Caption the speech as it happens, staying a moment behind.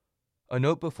A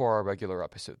note before our regular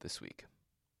episode this week.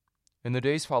 In the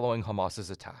days following Hamas's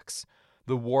attacks,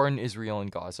 the war in Israel and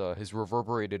Gaza has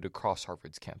reverberated across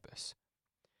Harvard's campus.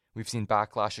 We've seen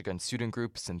backlash against student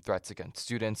groups and threats against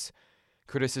students,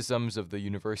 criticisms of the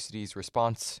university's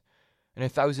response, and a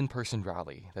 1,000-person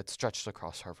rally that stretched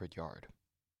across Harvard Yard.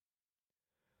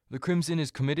 The Crimson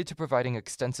is committed to providing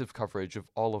extensive coverage of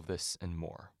all of this and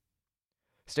more.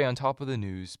 Stay on top of the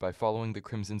news by following the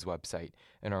Crimson's website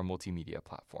and our multimedia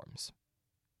platforms.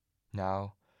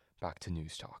 Now, back to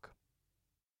News Talk.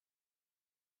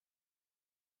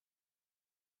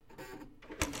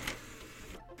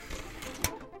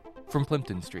 From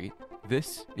Plimpton Street,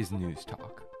 this is News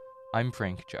Talk. I'm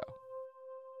Frank Joe.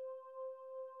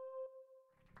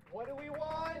 What do we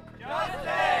want?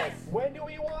 Justice! When do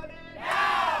we want it?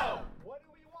 Now! What do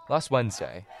we want? Last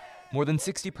Wednesday, more than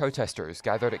 60 protesters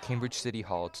gathered at Cambridge City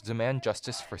Hall to demand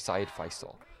justice for Syed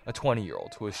Faisal, a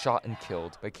 20-year-old who was shot and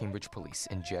killed by Cambridge police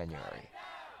in January.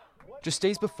 Just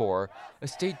days before, a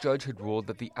state judge had ruled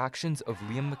that the actions of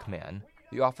Liam McMahon,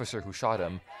 the officer who shot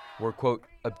him, were, quote,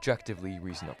 objectively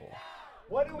reasonable.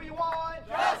 What do we want?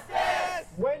 Justice!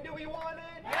 When do we want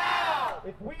it? Now!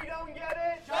 If we don't get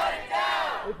it, shut it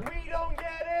down! If we don't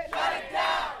get it, shut it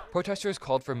down! Protesters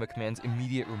called for McMahon's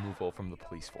immediate removal from the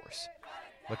police force.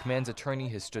 McMahon's attorney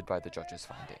has stood by the judge's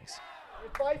findings.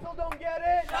 If Faisal don't get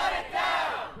it, shut it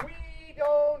down! We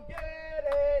don't get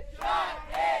it, shut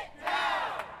it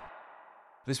down!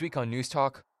 This week on News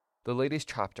Talk, the latest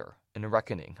chapter in a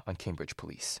reckoning on Cambridge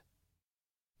police.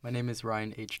 My name is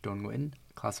Ryan H. Dongwin,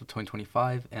 class of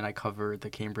 2025, and I cover the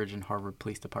Cambridge and Harvard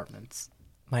Police Departments.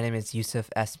 My name is Yusuf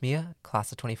Esmia,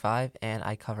 class of 25, and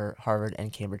I cover Harvard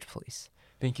and Cambridge Police.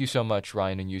 Thank you so much,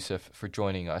 Ryan and Yusuf, for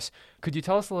joining us. Could you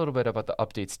tell us a little bit about the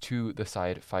updates to the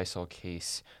Syed Faisal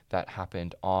case that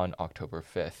happened on October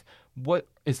 5th? What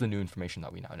is the new information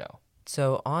that we now know?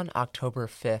 So on October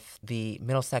 5th, the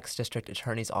Middlesex District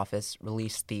Attorney's Office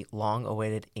released the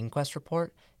long-awaited inquest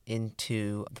report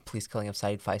into the police killing of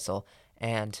Syed Faisal.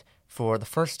 And for the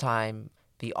first time,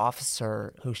 the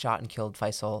officer who shot and killed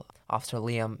Faisal, Officer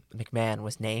Liam McMahon,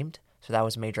 was named. So that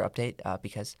was a major update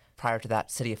because prior to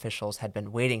that, city officials had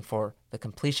been waiting for the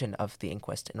completion of the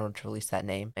inquest in order to release that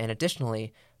name. And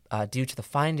additionally, due to the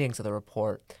findings of the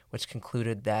report, which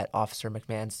concluded that Officer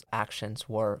McMahon's actions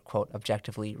were, quote,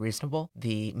 objectively reasonable,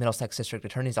 the Middlesex District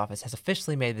Attorney's Office has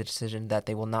officially made the decision that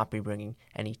they will not be bringing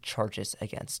any charges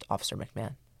against Officer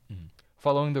McMahon. Mm-hmm.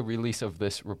 Following the release of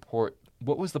this report,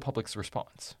 what was the public's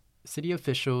response? City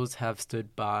officials have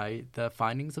stood by the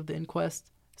findings of the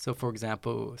inquest. So, for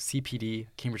example, CPD,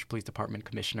 Cambridge Police Department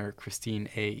Commissioner Christine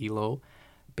A. Elo,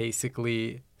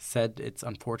 basically said it's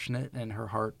unfortunate and her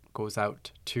heart goes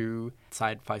out to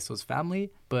Syed Faisal's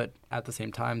family. But at the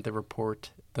same time, the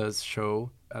report does show,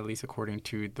 at least according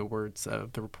to the words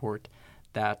of the report,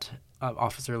 that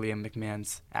Officer Liam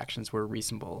McMahon's actions were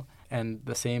reasonable. And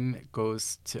the same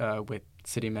goes with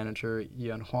City Manager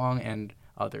Yan Huang and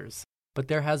others. But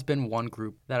there has been one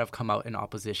group that have come out in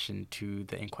opposition to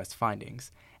the inquest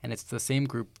findings, and it's the same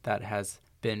group that has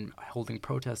been holding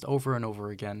protests over and over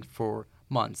again for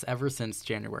months, ever since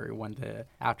January when the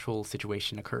actual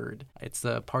situation occurred. It's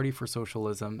the Party for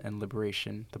Socialism and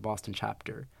Liberation, the Boston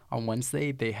chapter. On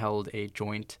Wednesday, they held a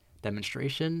joint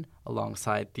demonstration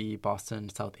alongside the Boston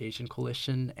South Asian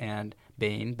Coalition and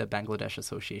BANE, the Bangladesh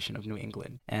Association of New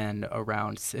England. And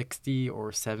around 60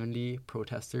 or 70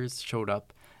 protesters showed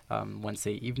up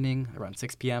Wednesday evening around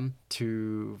 6 p.m.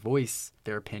 to voice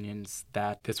their opinions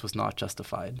that this was not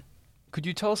justified. Could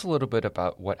you tell us a little bit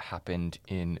about what happened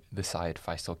in the Syed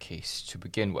Faisal case to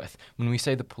begin with? When we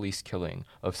say the police killing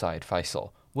of Syed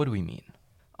Faisal, what do we mean?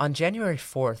 On January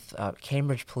 4th,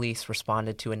 Cambridge police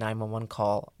responded to a 911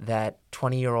 call that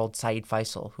 20-year-old Syed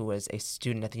Faisal, who was a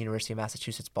student at the University of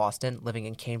Massachusetts Boston living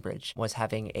in Cambridge, was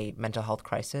having a mental health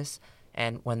crisis.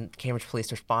 And when Cambridge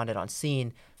police responded on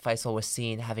scene, Faisal was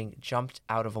seen having jumped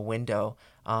out of a window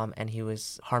and he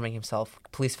was harming himself.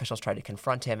 Police officials tried to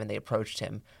confront him and they approached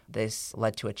him. This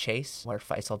led to a chase where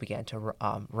Faisal began to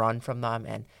run from them,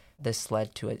 and this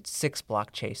led to a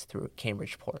 6-block chase through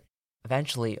Cambridgeport.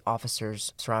 Eventually,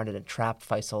 officers surrounded and trapped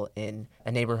Faisal in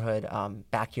a neighborhood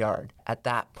backyard. At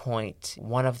that point,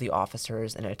 one of the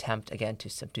officers, in an attempt again to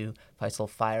subdue Faisal,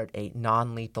 fired a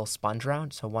non-lethal sponge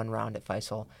round, so one round at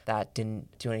Faisal that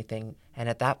didn't do anything. And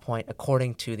at that point,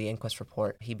 according to the inquest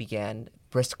report, he began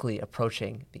briskly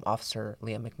approaching the officer,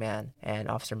 Liam McMahon, and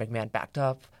Officer McMahon backed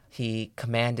up. He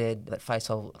commanded that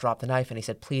Faisal drop the knife, and he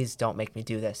said, "Please don't make me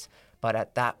do this." But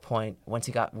at that point, once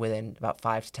he got within about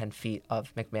 5 to 10 feet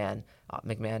of McMahon,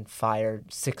 McMahon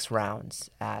fired 6 rounds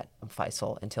at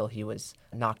Faisal until he was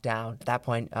knocked down. At that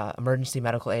point, emergency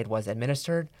medical aid was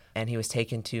administered, and he was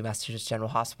taken to Massachusetts General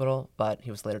Hospital, but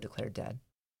he was later declared dead.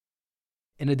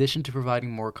 In addition to providing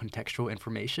more contextual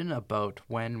information about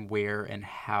when, where, and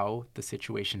how the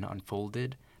situation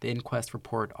unfolded, the inquest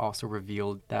report also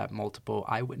revealed that multiple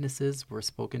eyewitnesses were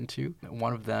spoken to.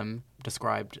 One of them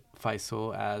described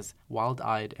Faisal as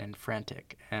wild-eyed and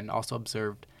frantic, and also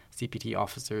observed CPT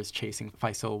officers chasing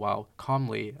Faisal while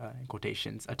calmly, in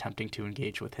quotations, attempting to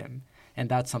engage with him. And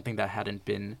that's something that hadn't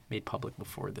been made public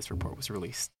before this report was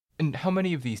released. And how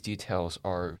many of these details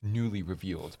are newly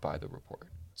revealed by the report?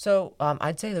 So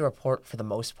I'd say the report, for the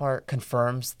most part,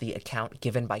 confirms the account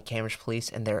given by Cambridge Police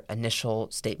in their initial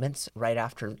statements right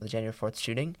after the January 4th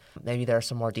shooting. Maybe there are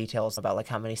some more details about like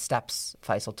how many steps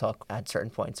Faisal took at certain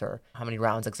points or how many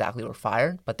rounds exactly were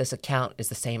fired. But this account is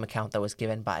the same account that was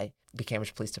given by the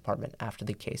Cambridge Police Department after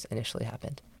the case initially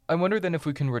happened. I wonder then if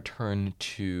we can return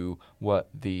to what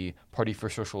the Party for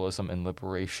Socialism and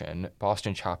Liberation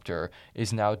Boston chapter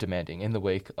is now demanding in the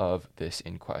wake of this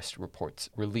inquest report's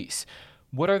release.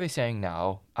 What are they saying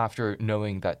now after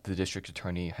knowing that the district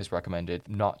attorney has recommended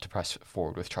not to press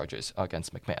forward with charges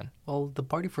against McMahon? Well, the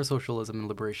Party for Socialism and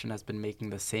Liberation has been making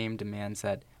the same demands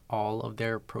at all of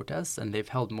their protests, and they've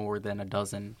held more than a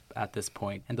dozen at this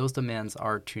point. And those demands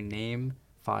are to name,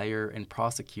 fire, and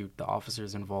prosecute the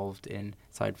officers involved in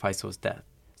Said Faisal's death.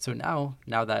 So now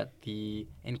that the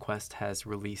inquest has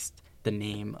released the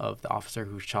name of the officer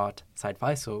who shot Said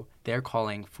Faisal, they're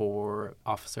calling for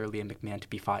Officer Liam McMahon to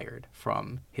be fired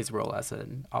from his role as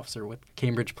an officer with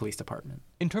Cambridge Police Department.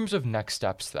 In terms of next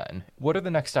steps then, what are the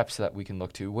next steps that we can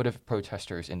look to? What have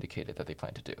protesters indicated that they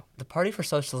plan to do? The Party for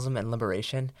Socialism and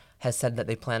Liberation has said that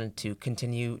they plan to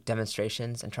continue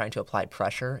demonstrations and trying to apply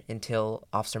pressure until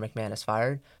Officer McMahon is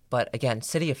fired. But again,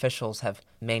 city officials have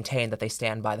maintained that they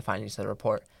stand by the findings of the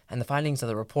report. And the findings of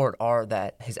the report are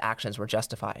that his actions were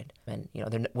justified. And,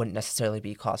 there wouldn't necessarily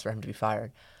be cause for him to be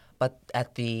fired. But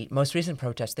at the most recent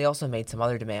protest, they also made some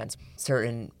other demands.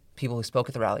 Certain people who spoke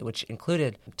at the rally, which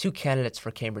included 2 candidates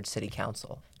for Cambridge City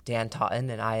Council, Dan Totten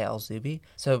and Aya El-Zubi.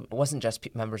 So it wasn't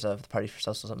just members of the Party for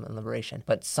Socialism and Liberation,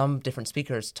 but some different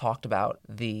speakers talked about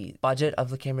the budget of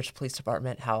the Cambridge Police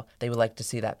Department, how they would like to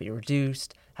see that be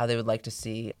reduced, how they would like to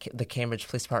see the Cambridge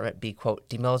Police Department be, quote,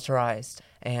 demilitarized,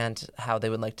 and how they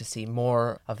would like to see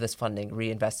more of this funding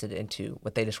reinvested into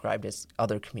what they described as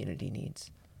other community needs.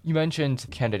 You mentioned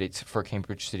candidates for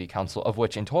Cambridge City Council, of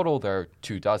which in total there are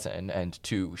 24, and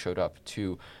 2 showed up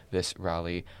to this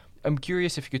rally. I'm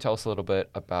curious if you could tell us a little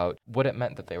bit about what it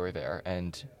meant that they were there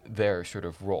and their sort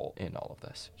of role in all of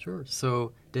this. Sure.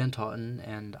 So Dan Totten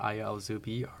and Aya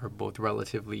El-Zubi are both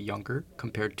relatively younger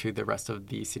compared to the rest of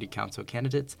the city council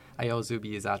candidates. Aya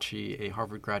El-Zubi is actually a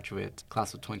Harvard graduate,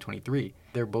 class of 2023.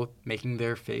 They're both making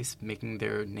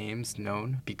their names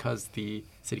known because the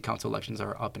city council elections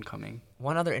are up and coming.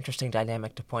 One other interesting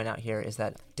dynamic to point out here is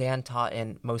that Dan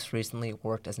Totten most recently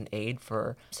worked as an aide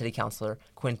for City Councilor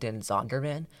Quinton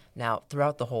Zondervan. Now,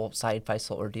 throughout the whole Said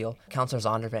Faisal ordeal, Councilor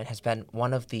Zondervan has been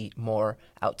one of the more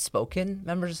outspoken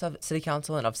members of City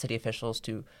Council and of city officials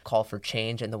to call for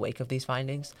change in the wake of these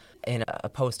findings. In a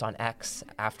post on X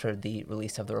after the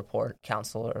release of the report,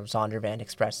 Councilor Zondervan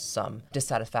expressed some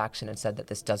dissatisfaction and said that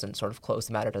this doesn't sort of close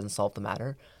the matter, doesn't solve the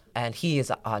matter. And he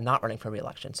is not running for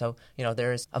re-election. So,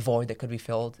 there is a void that could be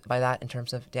filled by that in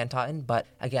terms of Dan Totten. But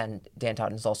again, Dan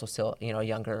Totten is also still, a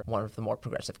younger, one of the more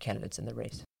progressive candidates in the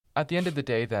race. At the end of the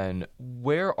day, then,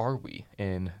 where are we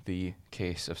in the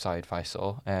case of Said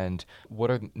Faisal, and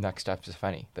what are next steps, if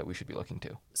any, that we should be looking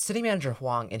to? City Manager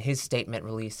Huang, in his statement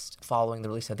released following the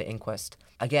release of the inquest,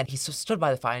 again, he stood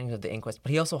by the findings of the inquest,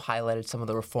 but he also highlighted some of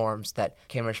the reforms that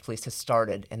Cambridge Police has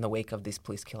started in the wake of these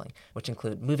police killing, which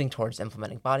include moving towards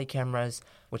implementing body cameras,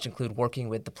 which include working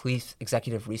with the Police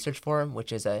Executive Research Forum,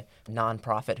 which is a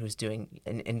nonprofit who's doing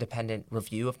an independent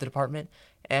review of the department.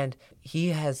 And he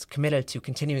has committed to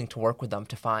continuing to work with them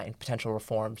to find potential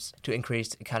reforms to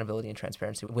increase accountability and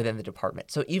transparency within the department.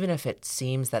 So even if it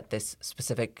seems that this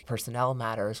specific personnel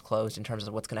matter is closed in terms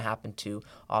of what's going to happen to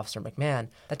Officer McMahon,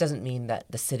 that doesn't mean that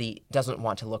the city doesn't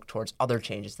want to look towards other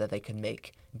changes that they can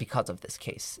make because of this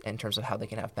case in terms of how they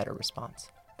can have better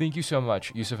response. Thank you so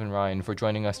much, Yusuf and Ryan, for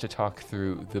joining us to talk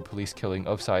through the police killing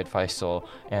of Said Faisal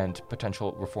and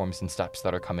potential reforms and steps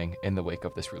that are coming in the wake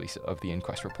of this release of the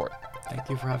inquest report. Thank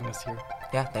you for having us here.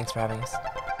 Yeah, thanks for having us.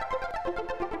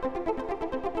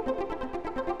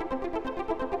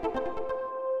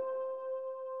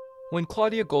 When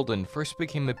Claudia Golden first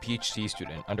became a PhD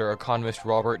student under economist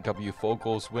Robert W.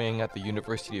 Fogel's wing at the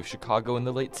University of Chicago in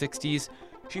the late 60s,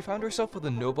 she found herself with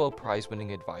a Nobel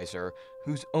Prize-winning advisor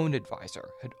whose own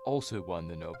advisor had also won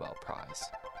the Nobel Prize.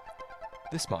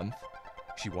 This month,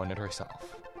 she won it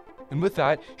herself. And with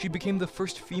that, she became the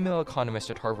first female economist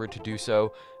at Harvard to do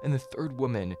so, and the third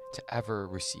woman to ever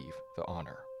receive the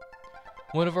honor.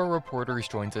 One of our reporters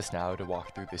joins us now to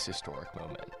walk through this historic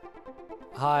moment.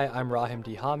 Hi, I'm Rahim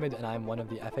D. Hamid, and I'm one of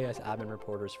the FAS admin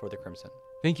reporters for The Crimson.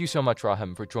 Thank you so much,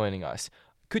 Rahim, for joining us.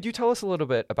 Could you tell us a little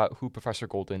bit about who Professor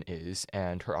Golden is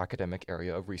and her academic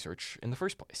area of research in the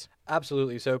first place?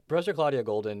 Absolutely. So Professor Claudia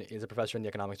Golden is a professor in the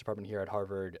economics department here at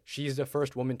Harvard. She's the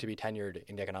first woman to be tenured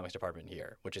in the economics department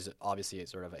here, which is obviously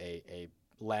sort of a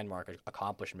landmark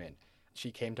accomplishment. She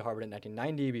came to Harvard in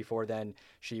 1990. Before then,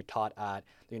 she taught at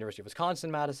the University of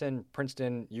Wisconsin-Madison,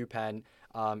 Princeton, UPenn.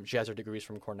 She has her degrees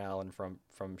from Cornell and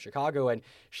from Chicago, and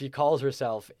she calls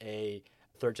herself a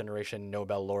third-generation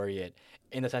Nobel laureate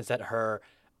in the sense that her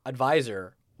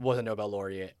advisor was a Nobel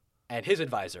laureate, and his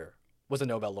advisor was a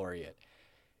Nobel laureate.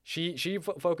 She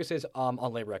focuses on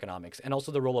labor economics and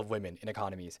also the role of women in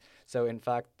economies. So, in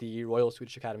fact, the Royal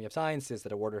Swedish Academy of Sciences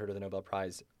that awarded her the Nobel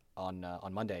Prize on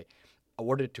Monday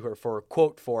awarded it to her for,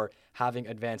 quote, for having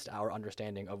advanced our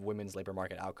understanding of women's labor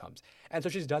market outcomes. And so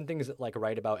she's done things like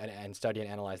write about and study and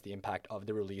analyze the impact of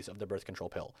the release of the birth control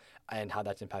pill and how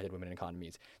that's impacted women in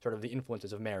economies, sort of the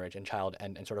influences of marriage and child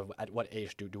and sort of at what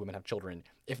age do women have children,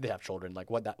 if they have children, like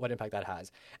what impact that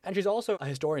has. And she's also a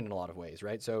historian in a lot of ways,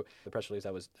 right? So the press release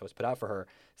that was put out for her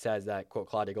says that, quote,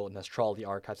 Claudia Golden has trawled the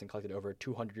archives and collected over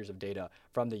 200 years of data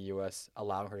from the U.S.,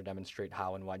 allowing her to demonstrate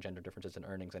how and why gender differences in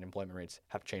earnings and employment rates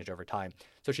have changed over time.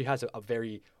 So she has a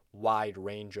very wide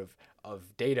range of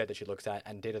data that she looks at,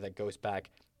 and data that goes back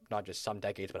not just some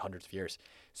decades but hundreds of years.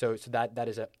 So that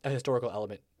is a historical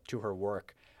element to her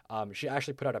work. She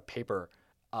actually put out a paper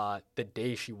the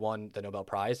day she won the Nobel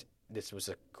Prize. This was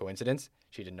a coincidence.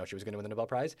 She didn't know she was going to win the Nobel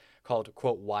Prize, called,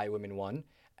 quote, Why Women Won,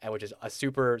 and which is a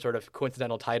super sort of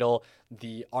coincidental title.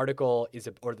 The article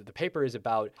the paper is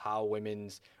about how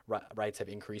women's rights have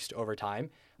increased over time.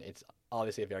 It's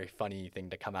obviously a very funny thing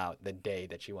to come out the day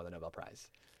that she won the Nobel Prize.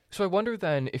 So I wonder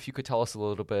then if you could tell us a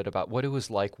little bit about what it was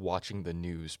like watching the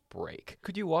news break.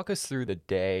 Could you walk us through the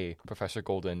day Professor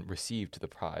Golden received the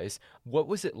prize? What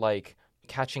was it like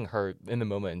catching her in the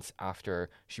moments after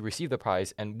she received the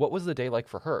prize, and what was the day like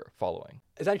for her following?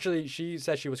 Essentially, she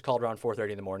said she was called around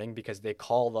 4:30 in the morning because they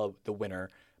call the winner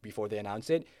before they announce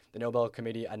it. The Nobel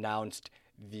Committee announced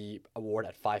the award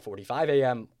at 5:45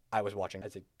 a.m. I was watching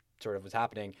as it sort of was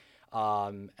happening.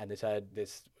 And they said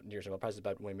this year's Nobel Prize is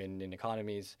about women in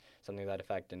economies, something to that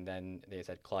effect. And then they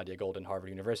said Claudia Golden, Harvard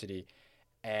University.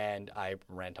 And I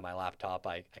ran to my laptop.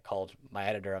 I called my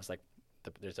editor. I was like,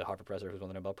 there's a Harvard professor who's won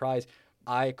the Nobel Prize.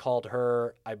 I called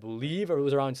her, I believe it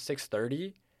was around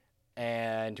 6:30.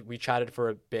 And we chatted for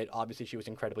a bit. Obviously, she was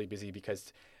incredibly busy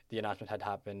because the announcement had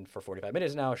happened for 45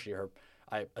 minutes now.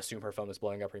 I assume her phone was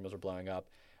blowing up, her emails were blowing up.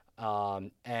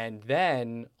 And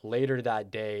then later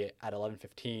that day at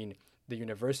 11:15, the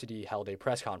university held a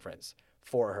press conference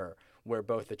for her where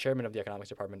both the chairman of the economics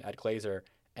department, Ed Glazer,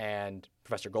 and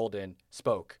Professor Golden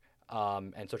spoke.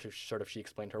 And sort of she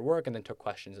explained her work and then took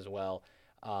questions as well.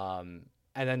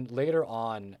 And then later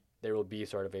on, there will be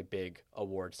sort of a big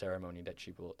award ceremony that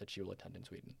she will attend in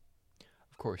Sweden.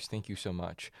 Of course, thank you so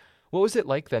much. What was it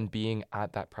like then being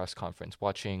at that press conference,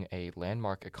 watching a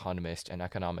landmark economist and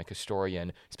economic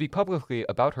historian speak publicly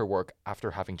about her work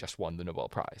after having just won the Nobel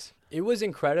Prize? It was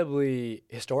incredibly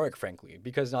historic, frankly,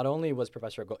 because not only is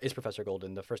Professor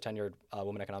Golden the first tenured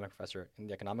woman economic professor in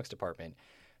the economics department,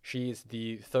 she's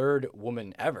the third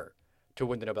woman ever to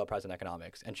win the Nobel Prize in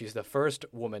economics, and she's the first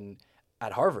woman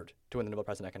at Harvard to win the Nobel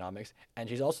Prize in economics, and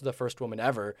she's also the first woman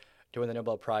ever to win the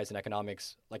Nobel Prize in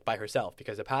economics like by herself,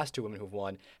 because the past two women who've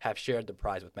won have shared the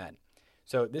prize with men.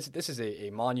 So this is a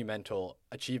monumental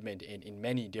achievement in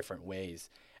many different ways.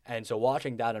 And so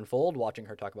watching that unfold, watching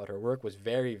her talk about her work was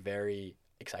very, very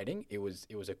exciting. It was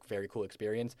a very cool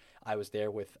experience. I was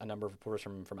there with a number of reporters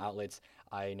from outlets.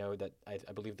 I know that I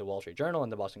believe the Wall Street Journal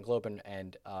and the Boston Globe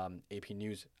and AP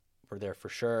News were there for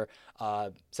sure.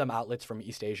 Some outlets from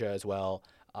East Asia as well,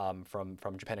 from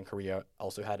Japan and Korea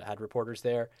also had reporters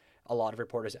there. A lot of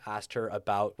reporters asked her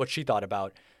about what she thought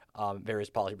about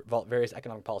various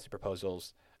economic policy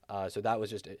proposals. So that was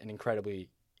just an incredibly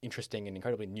interesting and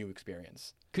incredibly new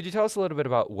experience. Could you tell us a little bit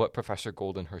about what Professor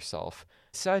Golden herself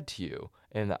said to you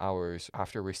in the hours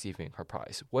after receiving her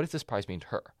prize? What does this prize mean to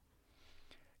her?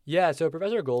 Yeah, so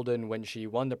Professor Golden, when she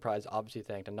won the prize, obviously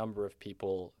thanked a number of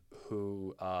people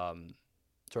who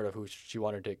sort of who she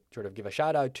wanted to sort of give a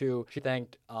shout out to. She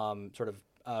thanked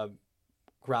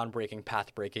groundbreaking,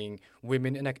 path-breaking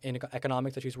women in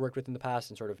economics that she's worked with in the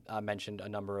past, and sort of mentioned a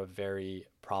number of very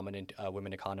prominent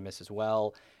women economists as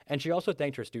well. And she also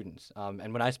thanked her students.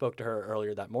 And when I spoke to her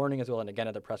earlier that morning as well, and again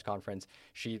at the press conference,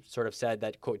 she sort of said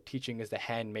that, quote, teaching is the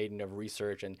handmaiden of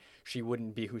research, and she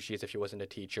wouldn't be who she is if she wasn't a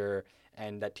teacher,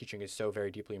 and that teaching is so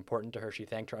very deeply important to her. She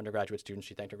thanked her undergraduate students.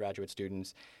 She thanked her graduate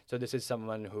students. So this is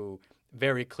someone who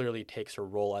very clearly takes her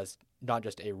role as not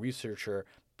just a researcher,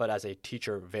 but as a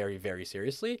teacher very, very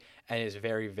seriously, and is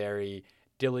very, very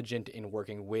diligent in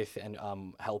working with and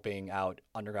helping out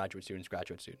undergraduate students,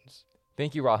 graduate students.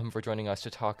 Thank you, Rahim, for joining us to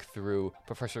talk through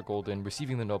Professor Golden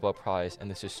receiving the Nobel Prize and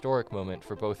this historic moment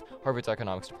for both Harvard's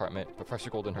economics department, Professor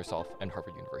Golden herself, and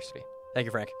Harvard University. Thank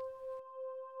you, Frank.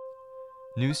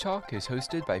 News Talk is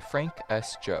hosted by Frank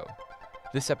S. Cho.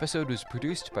 This episode was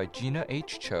produced by Gina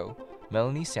H. Cho,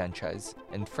 Melanie Sanchez,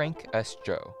 and Frank S.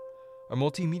 Cho. Our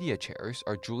multimedia chairs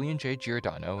are Julian J.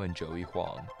 Giordano and Joey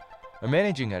Huang. Our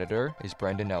managing editor is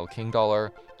Brandon L.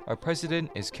 Kingdollar. Our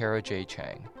president is Kara J.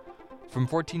 Chang. From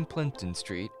 14 Plimpton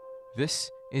Street,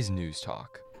 this is News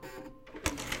Talk.